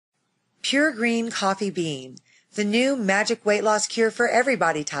Pure Green Coffee Bean, the new magic weight loss cure for every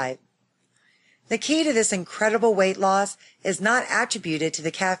body type. The key to this incredible weight loss is not attributed to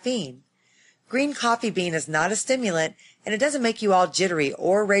the caffeine. Green coffee bean is not a stimulant, and it doesn't make you all jittery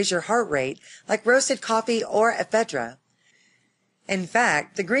or raise your heart rate like roasted coffee or ephedra. In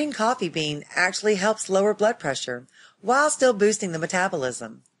fact, the green coffee bean actually helps lower blood pressure while still boosting the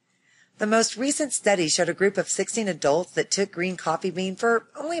metabolism. The most recent study showed a group of 16 adults that took green coffee bean for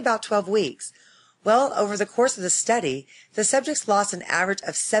only about 12 weeks. Well, over the course of the study, the subjects lost an average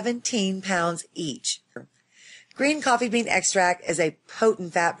of 17 pounds each. Green coffee bean extract is a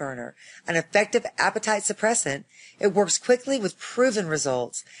potent fat burner, an effective appetite suppressant. It works quickly with proven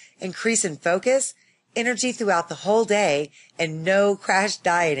results, increase in focus, energy throughout the whole day, and no crash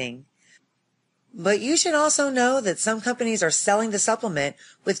dieting. But you should also know that some companies are selling the supplement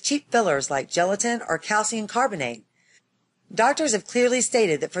with cheap fillers like gelatin or calcium carbonate. Doctors have clearly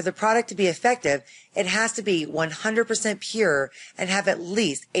stated that for the product to be effective, it has to be 100% pure and have at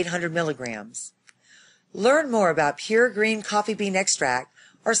least 800 milligrams. Learn more about Pure Green Coffee Bean Extract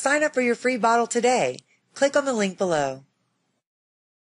or sign up for your free bottle today. Click on the link below.